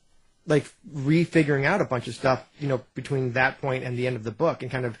 refiguring out a bunch of stuff, between that point and the end of the book,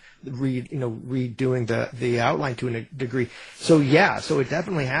 and kind of redoing the outline to a degree. So it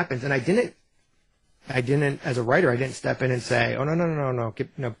definitely happens. And I didn't, as a writer, I didn't step in and say, oh, no,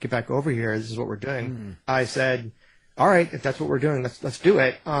 get back over here. This is what we're doing. Mm. I said, all right, if that's what we're doing, let's do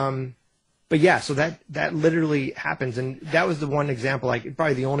it. But yeah, so that literally happens. And that was the one example,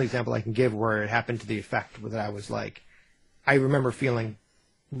 probably the only example I can give where it happened to the effect that I was I remember feeling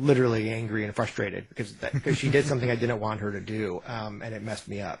literally angry and frustrated because she did something I didn't want her to do, and it messed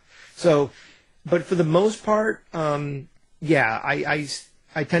me up. So, but for the most part, I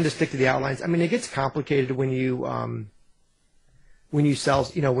tend to stick to the outlines. I mean, it gets complicated when you sell,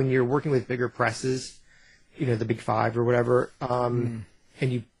 when you're working with bigger presses, the Big Five or whatever, and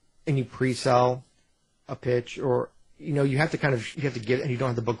you pre-sell a pitch, or you have to give, and you don't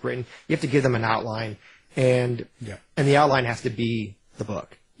have the book written, you have to give them an outline, and the outline has to be the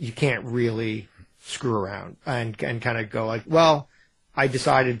book. You can't really screw around and kind of go I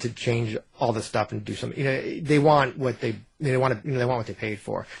decided to change all this stuff and do something. They want what they want what they paid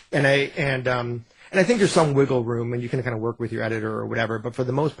for, and I think there's some wiggle room, and you can kind of work with your editor or whatever. But for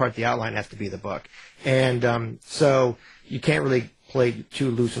the most part, the outline has to be the book, and so you can't really play too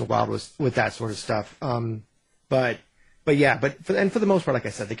loose and wild with that sort of stuff. But for the most part, like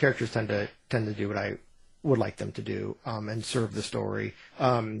I said, the characters tend to do what I would like them to do, and serve the story.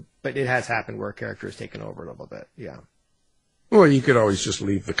 But it has happened where a character has taken over a little bit. Yeah. Well, you could always just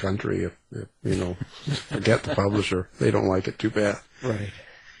leave the country if forget the publisher. They don't like it, too bad. Right.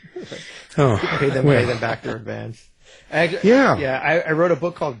 Pay them back their advance. I wrote a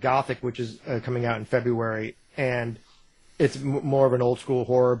book called Gothic, which is coming out in February, and it's more of an old school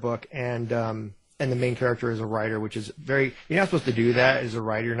horror book, and the main character is a writer, which is you're not supposed to do that as a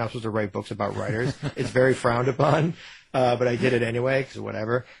writer. You're not supposed to write books about writers. It's very frowned upon, but I did it anyway, because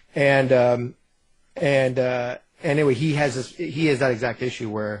whatever. Anyway, he has that exact issue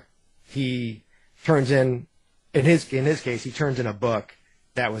where he turns in his case, he turns in a book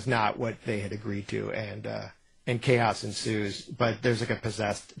that was not what they had agreed to, and chaos ensues. But there's a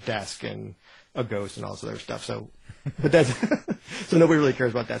possessed desk and a ghost and all this other stuff. So, but that's so nobody really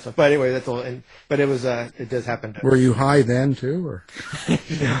cares about that stuff. But anyway, that's all. But it was it does happen. Were you high then too, or?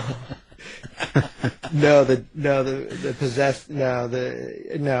 No, the possessed. No,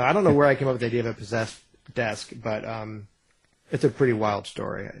 I don't know where I came up with the idea of a possessed desk, but it's a pretty wild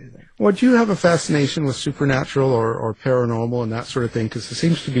story, I think. Well, do you have a fascination with supernatural or paranormal and that sort of thing? Because it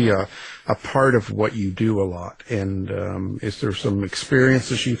seems to be a part of what you do a lot. And is there some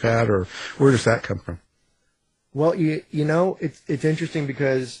experiences you've had, or where does that come from? Well, it's interesting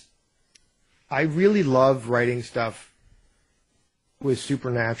because I really love writing stuff with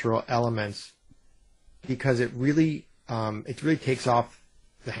supernatural elements because it really takes off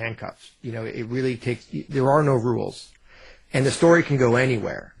the handcuffs. It really takes. There are no rules, and the story can go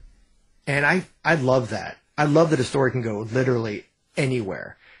anywhere. And I love that. I love that a story can go literally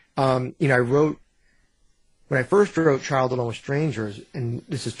anywhere. When I first wrote Child Alone with Strangers, and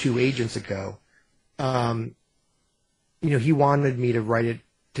this is 2 agents ago, he wanted me to write it,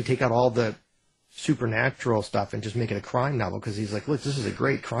 to take out all the supernatural stuff and just make it a crime novel, because he's like, look, this is a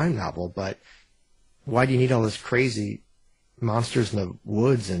great crime novel, but why do you need all this crazy monsters in the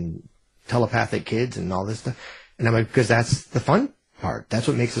woods and telepathic kids and all this stuff? And I'm like, because that's the fun part. That's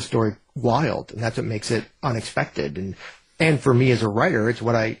what makes the story wild, and that's what makes it unexpected. And for me as a writer, it's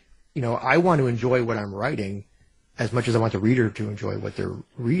what I want to enjoy what I'm writing as much as I want the reader to enjoy what they're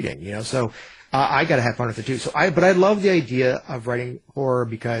reading, So I got to have fun with it too. But I love the idea of writing horror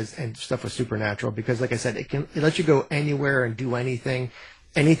and stuff with supernatural, because like I said, it lets you go anywhere and do anything.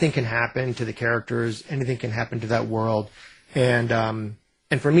 Anything can happen to the characters. Anything can happen to that world. And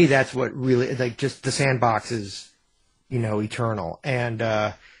for me, that's what really, like, just the sandbox is, eternal. And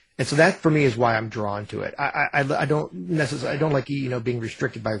so that for me is why I'm drawn to it. I don't like, being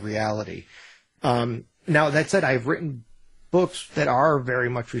restricted by reality. Now that said, I've written books that are very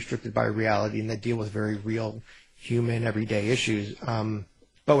much restricted by reality and that deal with very real human everyday issues.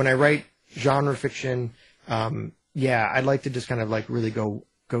 But when I write genre fiction, I'd like to just kind of like really go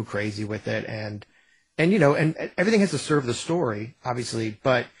crazy with it. And everything has to serve the story, obviously,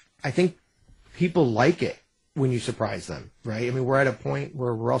 but I think people like it when you surprise them, right? I mean, we're at a point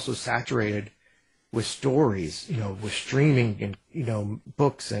where we're also saturated with stories, with streaming and,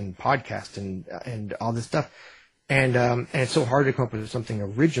 books and podcasts and all this stuff. And it's so hard to come up with something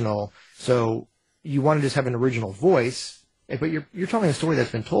original. So you want to just have an original voice, but you're telling a story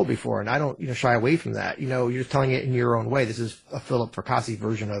that's been told before. And I don't, shy away from that. You're just telling it in your own way. This is a Philip Fracassi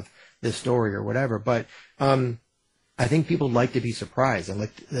version of this story or whatever. But, I think people like to be surprised and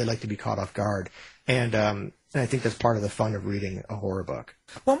they like to be caught off guard. And I think that's part of the fun of reading a horror book.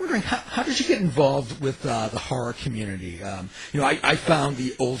 Well, I'm wondering, how did you get involved with the horror community? I found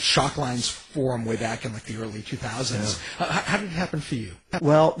the old Shocklines forum way back in like the early 2000s. Yeah. How did it happen for you?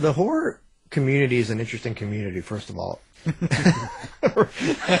 Well, the horror community is an interesting community, first of all. for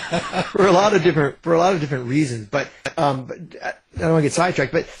a lot of different reasons, but I don't want to get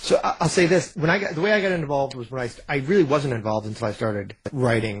sidetracked. But so I'll say this: the way I got involved was when I really wasn't involved until I started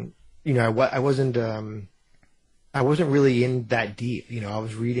writing. I wasn't really in that deep. I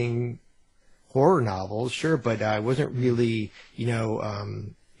was reading horror novels, sure, but I wasn't really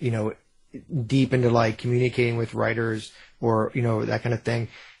deep into like communicating with writers or that kind of thing.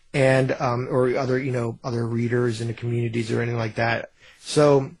 And or other readers in the communities or anything like that.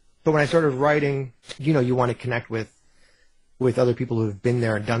 So, but when I started writing, you want to connect with other people who have been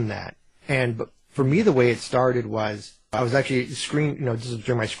there and done that. But for me, the way it started was I was actually this is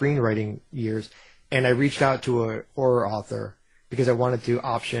during my screenwriting years, and I reached out to a horror author because I wanted to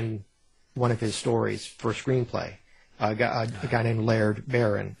option one of his stories for a screenplay. A guy named Laird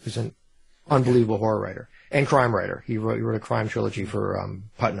Barron, who's an unbelievable horror writer and crime writer. He wrote a crime trilogy for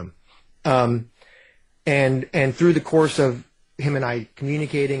Putnam. And through the course of him and I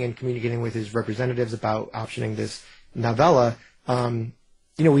communicating with his representatives about optioning this novella,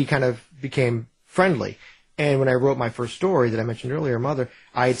 we kind of became friendly. And when I wrote my first story that I mentioned earlier, Mother,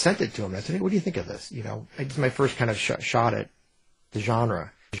 I had sent it to him. I said, hey, what do you think of this? It's my first kind of shot at the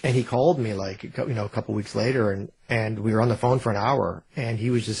genre. And he called me like, a couple weeks later and we were on the phone for an hour and he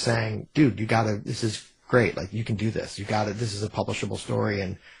was just saying, dude, this is great. Like, you can do this. This is a publishable story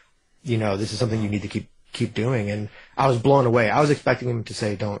and, this is something you need to keep doing. And I was blown away. I was expecting him to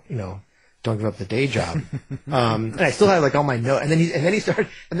say, don't give up the day job. And I still had like all my notes. And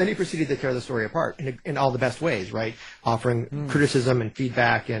then he proceeded to tear the story apart in all the best ways, right? Offering criticism and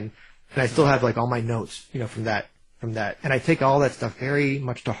feedback. And I still have like all my notes, from that. And I take all that stuff very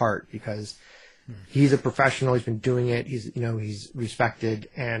much to heart because he's a professional. He's been doing it. He's respected.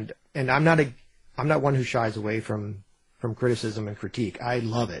 And I'm not one who shies away from criticism and critique. I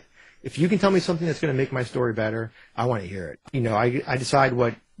love it. If you can tell me something that's going to make my story better, I want to hear it. I decide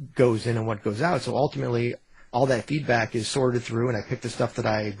what goes in and what goes out. So ultimately, all that feedback is sorted through, and I pick the stuff that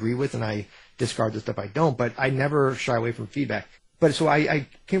I agree with, and I discard the stuff I don't. But I never shy away from feedback. But so I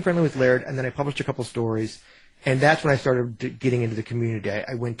became friendly with Laird, and then I published a couple stories, and that's when I started getting into the community.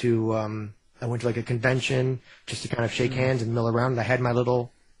 I went to like a convention just to kind of shake hands and mill around. And I had my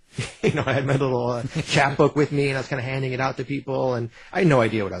little chapbook with me, and I was kind of handing it out to people, and I had no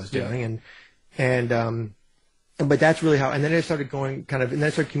idea what I was doing. But that's really how, and then I started going and then I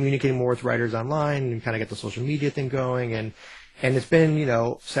started communicating more with writers online and kind of get the social media thing going. And it's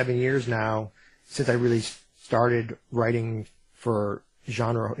been, 7 years now since I really started writing for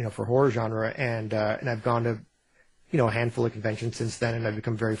genre, for horror genre. And I've gone to, a handful of conventions since then, and I've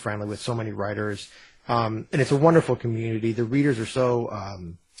become very friendly with so many writers. And it's a wonderful community. The readers are so,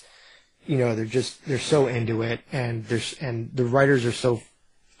 they're so into it, and the writers are so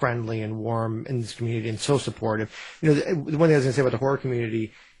friendly and warm in this community and so supportive. The one thing I was going to say about the horror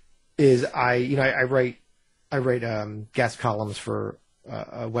community is I write guest columns for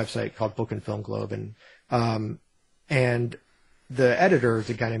a website called Book and Film Globe, and the editor is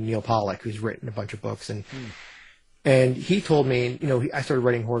a guy named Neil Pollack, who's written a bunch of books, and he told me, I started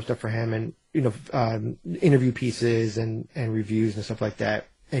writing horror stuff for him, and interview pieces and reviews and stuff like that,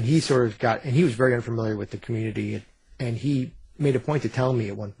 and he he was very unfamiliar with the community, and he made a point to tell me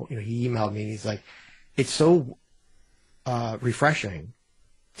at one point, he emailed me and he's like, it's so refreshing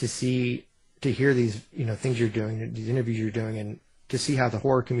to hear these things you're doing, these interviews you're doing, and to see how the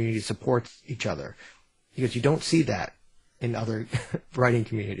horror community supports each other. He goes, you don't see that in other writing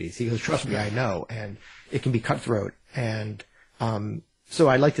communities. He goes, trust me, I know, and it can be cutthroat. And so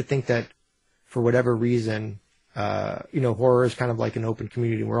I like to think that for whatever reason, horror is kind of like an open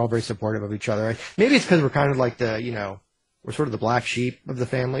community. We're all very supportive of each other. Maybe it's because we're kind of like we're sort of the black sheep of the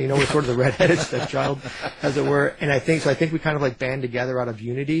family. We're sort of the redheaded stepchild, as it were. And I think we kind of like band together out of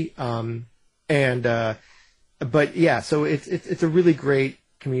unity. But yeah, so it's a really great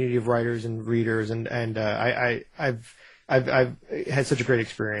community of writers and readers, and I've had such a great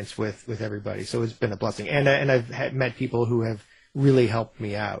experience with everybody. So it's been a blessing, and I've met people who have really helped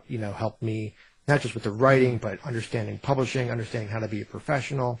me out. Helped me not just with the writing, but understanding publishing, understanding how to be a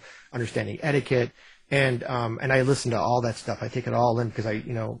professional, understanding etiquette, and I listen to all that stuff. I take it all in because I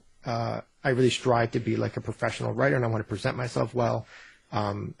really strive to be like a professional writer, and I want to present myself well.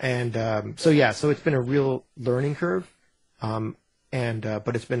 So it's been a real learning curve, but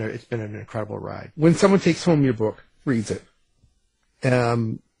it's been an incredible ride. When someone takes home your book, reads it,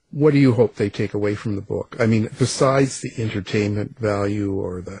 what do you hope they take away from the book? I mean, besides the entertainment value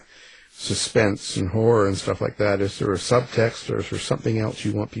or the suspense and horror and stuff like that, is there a subtext or is there something else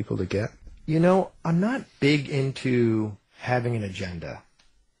you want people to get? I'm not big into having an agenda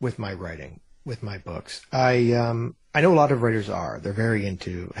with my writing, with my books. I know a lot of writers are. They're very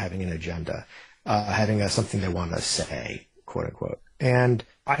into having an agenda, having something they want to say, quote unquote. And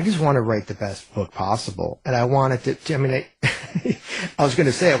I just want to write the best book possible. And I want it to I was going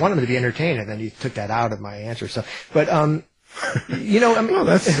to say I want them to be entertaining, and then you took that out of my answer. So, but, well,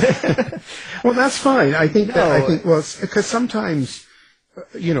 that's fine. I think because sometimes,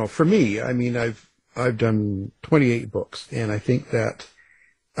 for me, I mean, I've done 28 books, and I think that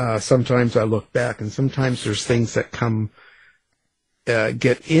sometimes I look back, and sometimes there's things that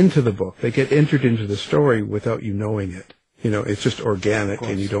get into the book. They get entered into the story without you knowing it. It's just organic,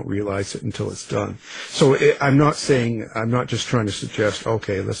 and you don't realize it until it's done. So I'm not just trying to suggest,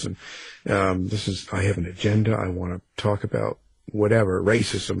 okay, listen, I have an agenda. I want to talk about whatever,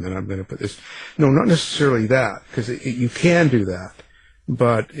 racism, and I'm going to put this. No, not necessarily that, because you can do that.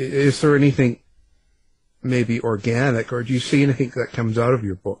 But is there anything maybe organic, or do you see anything that comes out of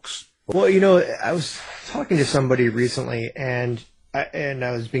your books? Well, I was talking to somebody recently, and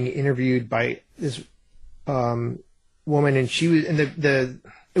I was being interviewed by this woman, and she was, and it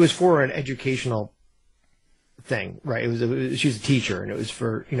was for an educational thing, right? She was a teacher, and it was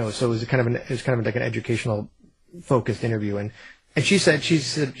for, so it was kind of like an educational focused interview, and she said,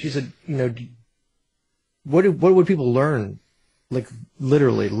 what would people learn, like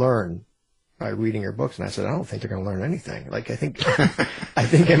literally learn by reading your books? And I said, I don't think they're going to learn anything. Like, learn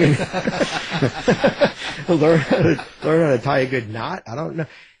how to tie a good knot. I don't know.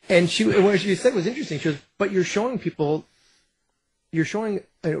 And what she said was interesting. She goes, but you're showing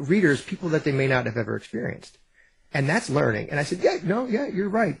readers people that they may not have ever experienced. And that's learning. And I said, yeah, you're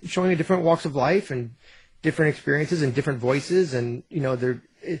right. Showing different walks of life and different experiences and different voices. And, they're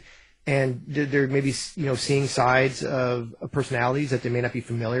maybe, seeing sides of personalities that they may not be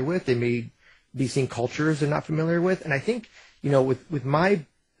familiar with. They may be seeing cultures they're not familiar with. And I think, with my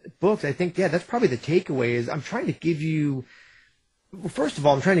books, I think, that's probably the takeaway is I'm trying to give you, first of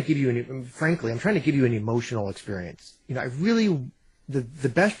all, I'm trying to give you an emotional experience.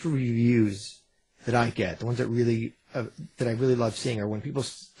 The best reviews that I get, the ones that I really love seeing, are when people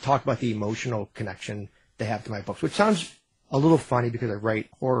talk about the emotional connection they have to my books, which sounds a little funny because I write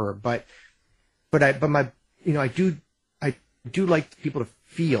horror, but I do like people to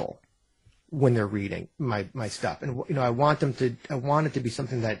feel when they're reading my stuff, and I want it to be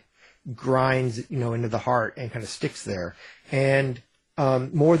something that grinds into the heart and kind of sticks there, and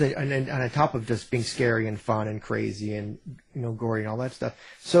more than and on top of just being scary and fun and crazy and gory and all that stuff.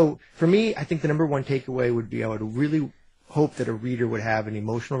 So for me, I think the number one takeaway would be I would really hope that a reader would have an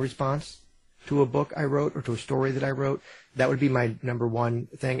emotional response to a book I wrote or to a story that I wrote. That would be my number one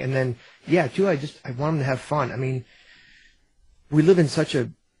thing. And then, too, I want them to have fun. I mean, we live in such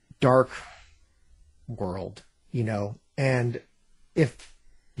a dark world, you know, and if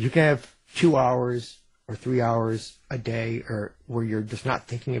you can have 2 hours or 3 hours a day or where you're just not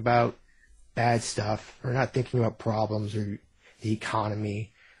thinking about bad stuff or not thinking about problems or the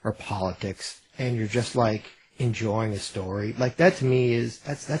economy or politics, and you're just like enjoying a story, like that to me is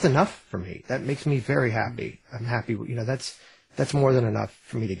that's enough for me. That makes me very happy. I'm happy, you know, that's more than enough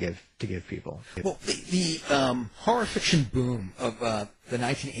for me to give people. Well, the horror fiction boom of the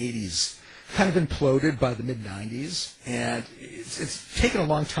 1980s kind of imploded by the mid-90s, and it's taken a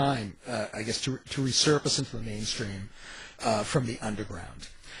long time, I guess, to resurface into the mainstream from the underground.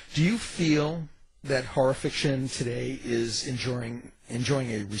 Do you feel that horror fiction today is enjoying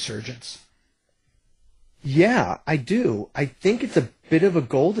a resurgence? Yeah, I do. I think it's a bit of a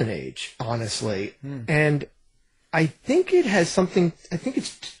golden age, honestly. And I think it has something, I think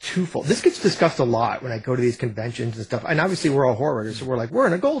it's twofold. This gets discussed a lot when I go to these conventions and stuff. And obviously we're all horror writers, so we're like, we're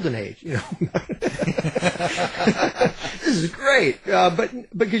in a golden age, you know. This is great.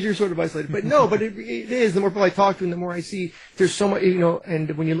 But because you're sort of isolated. But no, but it is. The more people I talk to and the more I see, there's so much, you know,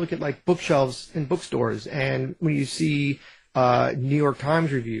 and when you look at like bookshelves in bookstores and when you see New York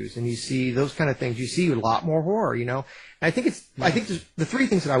Times reviews and you see those kind of things, you see a lot more horror, you know. And I think there's the three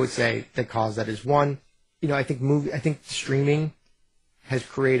things that I would say that cause that is, one, you know, I think streaming has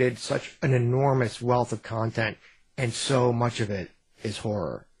created such an enormous wealth of content, and so much of it is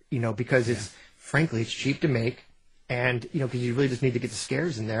horror, you know, because frankly, it's cheap to make, and, you know, because you really just need to get the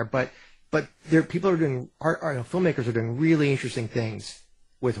scares in there, but filmmakers are doing really interesting things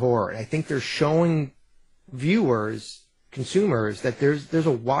with horror, and I think they're showing viewers, consumers, that there's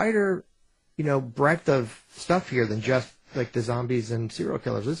a wider, you know, breadth of stuff here than just like the zombies and serial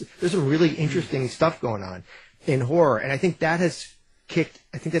killers. There's some really interesting stuff going on in horror, and I think that has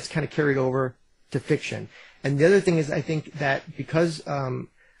that's kind of carried over to fiction. And the other thing is, I think that because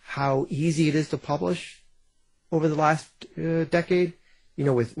how easy it is to publish over the last decade, you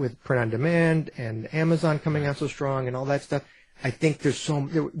know, with print on demand and Amazon coming out so strong and all that stuff, I think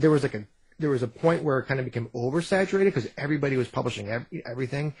there was a point where it kind of became oversaturated because everybody was publishing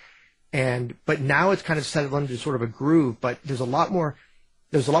everything. But now it's kind of settled into sort of a groove, but there's a lot more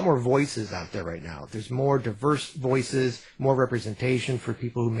voices out there right now. There's more diverse voices, more representation for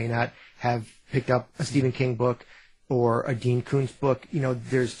people who may not have picked up a Stephen King book or a Dean Koontz book. You know,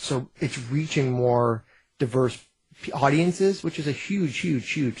 it's reaching more diverse audiences, which is a huge, huge,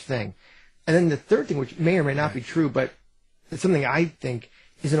 huge thing. And then the third thing, which may or may not be true, but it's something I think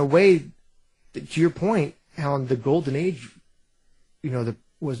is in a way, to your point, Alan, the golden age, you know,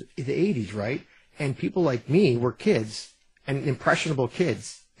 was the 80s, right? And people like me were kids and impressionable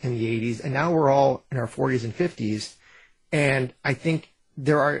kids in the 80s, and now we're all in our 40s and 50s, and I think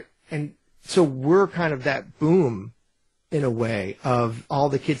so we're kind of that boom in a way of all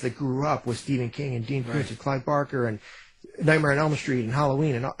the kids that grew up with Stephen King and Dean Koontz and Clive Barker and Nightmare on Elm Street and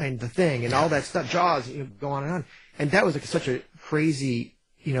Halloween and The Thing and all that stuff, Jaws, you know, go on and on. And that was like such a crazy,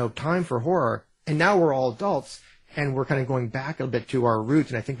 you know, time for horror. And now we're all adults, and we're kind of going back a bit to our roots,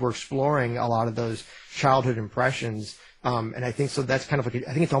 and I think we're exploring a lot of those childhood impressions. And I think so. That's kind of like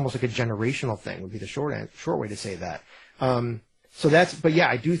I think it's almost like a generational thing would be the short way to say that. But yeah,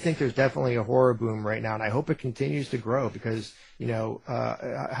 I do think there's definitely a horror boom right now, and I hope it continues to grow because, you know,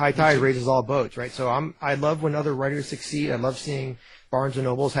 high tide raises all boats, right? So I love when other writers succeed. I love seeing Barnes and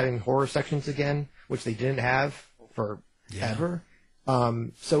Nobles having horror sections again, which they didn't have forever.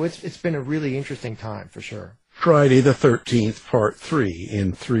 So it's been a really interesting time for sure. Friday the 13th, Part 3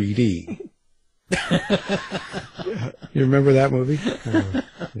 in 3D. You remember that movie?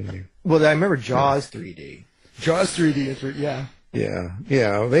 Well, I remember Jaws 3D. Jaws 3D, yeah.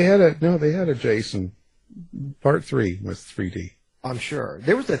 Yeah. They had a Jason. Part 3 was 3D. I'm sure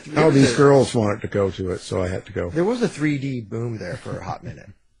there was these girls wanted to go to it, so I had to go. There was a 3D boom there for a hot minute,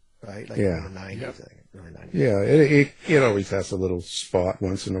 right? Like in the 90s, I think. Early 90s. Yeah, it always has a little spot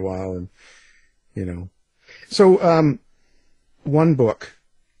once in a while, and you know. So, one book,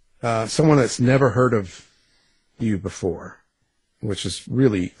 someone that's never heard of you before, which is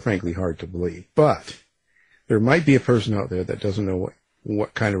really, frankly, hard to believe. But there might be a person out there that doesn't know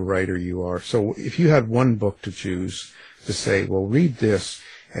what kind of writer you are. So if you had one book to choose to say, well, read this,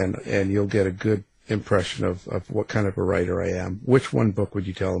 and you'll get a good impression of what kind of a writer I am, which one book would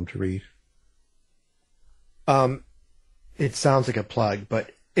you tell them to read? It sounds like a plug,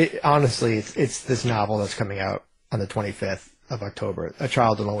 but honestly, it's this novel that's coming out on the 25th of October, A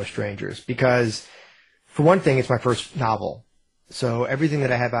Child Alone with Strangers, because for one thing, it's my first novel. So everything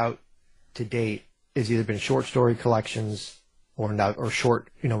that I have out to date has either been short story collections or short,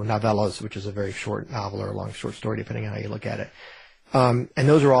 you know, novellas, which is a very short novel or a long short story, depending on how you look at it. And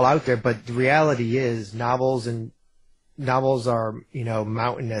those are all out there, but the reality is novels are,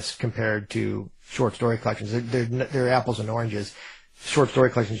 mountainous compared to short story collections. They're apples and oranges. Short story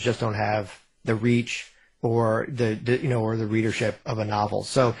collections just don't have the reach or or the readership of a novel.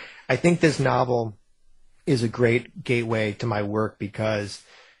 So I think this novel is a great gateway to my work because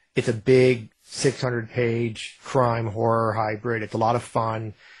it's a big 600-page crime horror hybrid. It's a lot of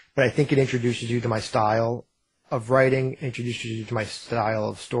fun, but I think it introduces you to my style of writing, introduces you to my style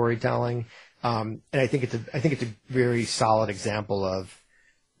of storytelling, and I think it's a very solid example of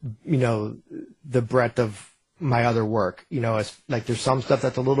the breadth of my other work. It's like there's some stuff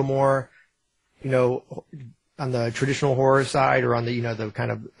that's a little more on the traditional horror side, or on the the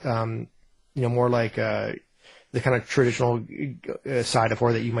kind of more like the kind of traditional side of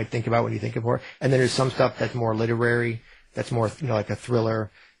horror that you might think about when you think of horror. And then there's some stuff that's more literary, that's more like a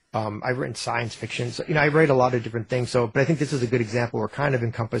thriller. I've written science fiction, so I write a lot of different things. So, but I think this is a good example where it kind of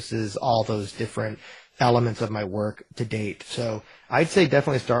encompasses all those different elements of my work to date. So I'd say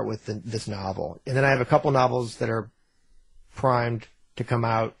definitely start with this novel, and then I have a couple novels that are primed to come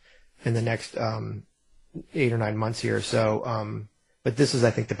out in the next 8 or 9 months here. So, but this is,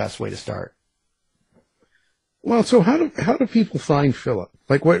 I think, the best way to start. Well, so how do people find Philip?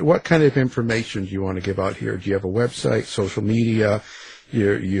 Like, what kind of information do you want to give out here? Do you have a website, social media?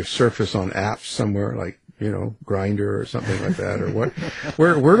 You surface on apps somewhere, like Grindr or something like that, or what?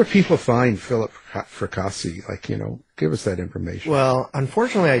 Where do people find Philip Fracassi? Like, give us that information. Well,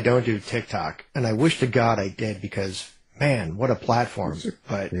 unfortunately, I don't do TikTok, and I wish to God I did, because man, what a platform!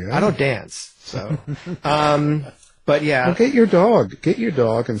 But yeah. I don't dance, so. But yeah. Well, get your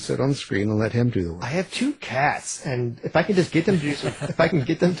dog and sit on the screen and let him do the work. I have 2 cats, and if I can just get them to do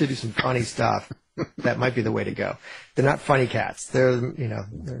some funny stuff, that might be the way to go. They're not funny cats. They're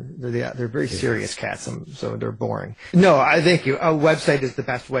they're very serious cats, so they're boring. No, I thank you. A website is the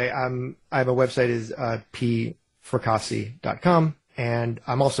best way. I have a website is pfracassi.com, and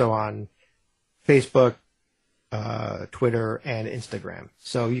I'm also on Facebook, Twitter, and Instagram.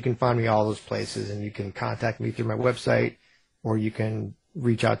 So you can find me all those places, and you can contact me through my website, or you can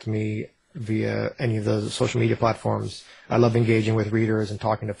reach out to me via any of those social media platforms. I love engaging with readers and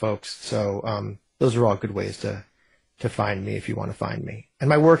talking to folks. So those are all good ways to find me if you want to find me. And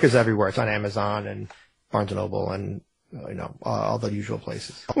my work is everywhere. It's on Amazon and Barnes & Noble and all the usual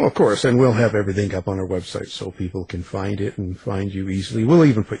places. Well, of course, and we'll have everything up on our website so people can find it and find you easily. We'll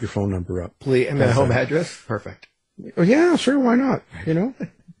even put your phone number up. Please, and my home address? Perfect. Oh, yeah, sure, why not?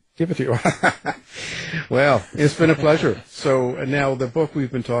 Give it to you. Well, it's been a pleasure. So now the book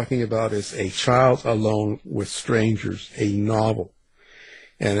we've been talking about is A Child Alone with Strangers, a novel.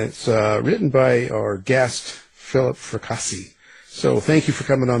 And it's written by our guest, Philip Fracassi. So thank you for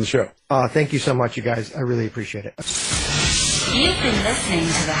coming on the show. Thank you so much, you guys. I really appreciate it. You've been listening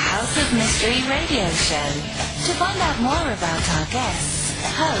to the House of Mystery radio show. To find out more about our guests,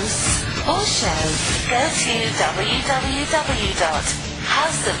 hosts, or show, go to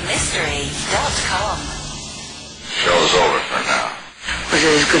www.houseofmystery.com. Show's over for now. Was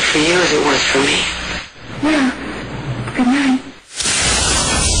it as good for you as it was for me? Yeah. Good night.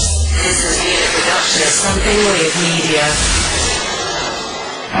 This has been a production of Something Weird Media.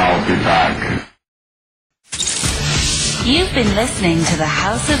 I'll be back. You've been listening to the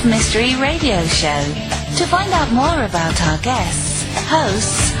House of Mystery radio show. To find out more about our guests,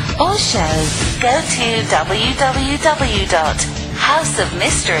 hosts, or show, go to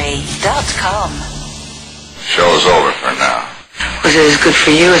www.houseofmystery.com. Show's over for now. Was it as good for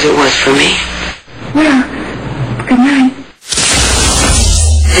you as it was for me? Yeah. Good night.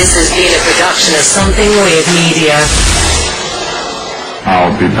 This has been a production of Something Weird Media.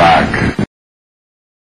 I'll be back.